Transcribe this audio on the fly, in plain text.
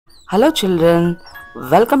Hello children,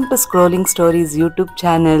 welcome to Scrolling Stories YouTube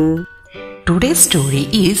channel. Today's story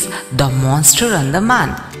is The Monster and the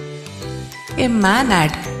Man. A man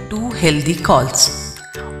had two healthy cows.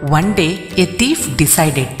 One day, a thief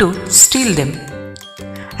decided to steal them.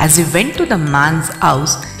 As he went to the man's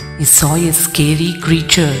house, he saw a scary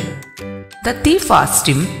creature. The thief asked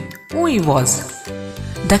him who he was.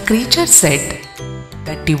 The creature said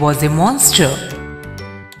that he was a monster.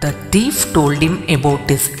 The thief told him about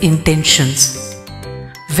his intentions.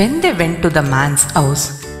 When they went to the man's house,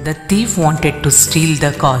 the thief wanted to steal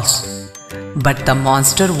the cows, but the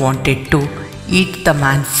monster wanted to eat the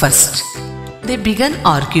man first. They began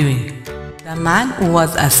arguing. The man who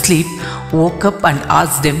was asleep woke up and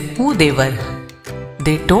asked them who they were.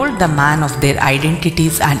 They told the man of their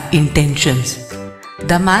identities and intentions.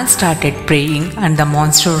 The man started praying and the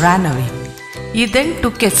monster ran away. He then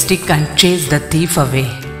took a stick and chased the thief away.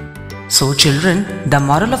 So children, the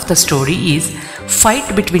moral of the story is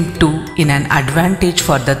fight between two in an advantage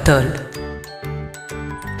for the third.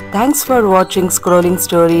 Thanks for watching Scrolling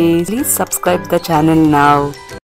Stories. Please subscribe the channel now.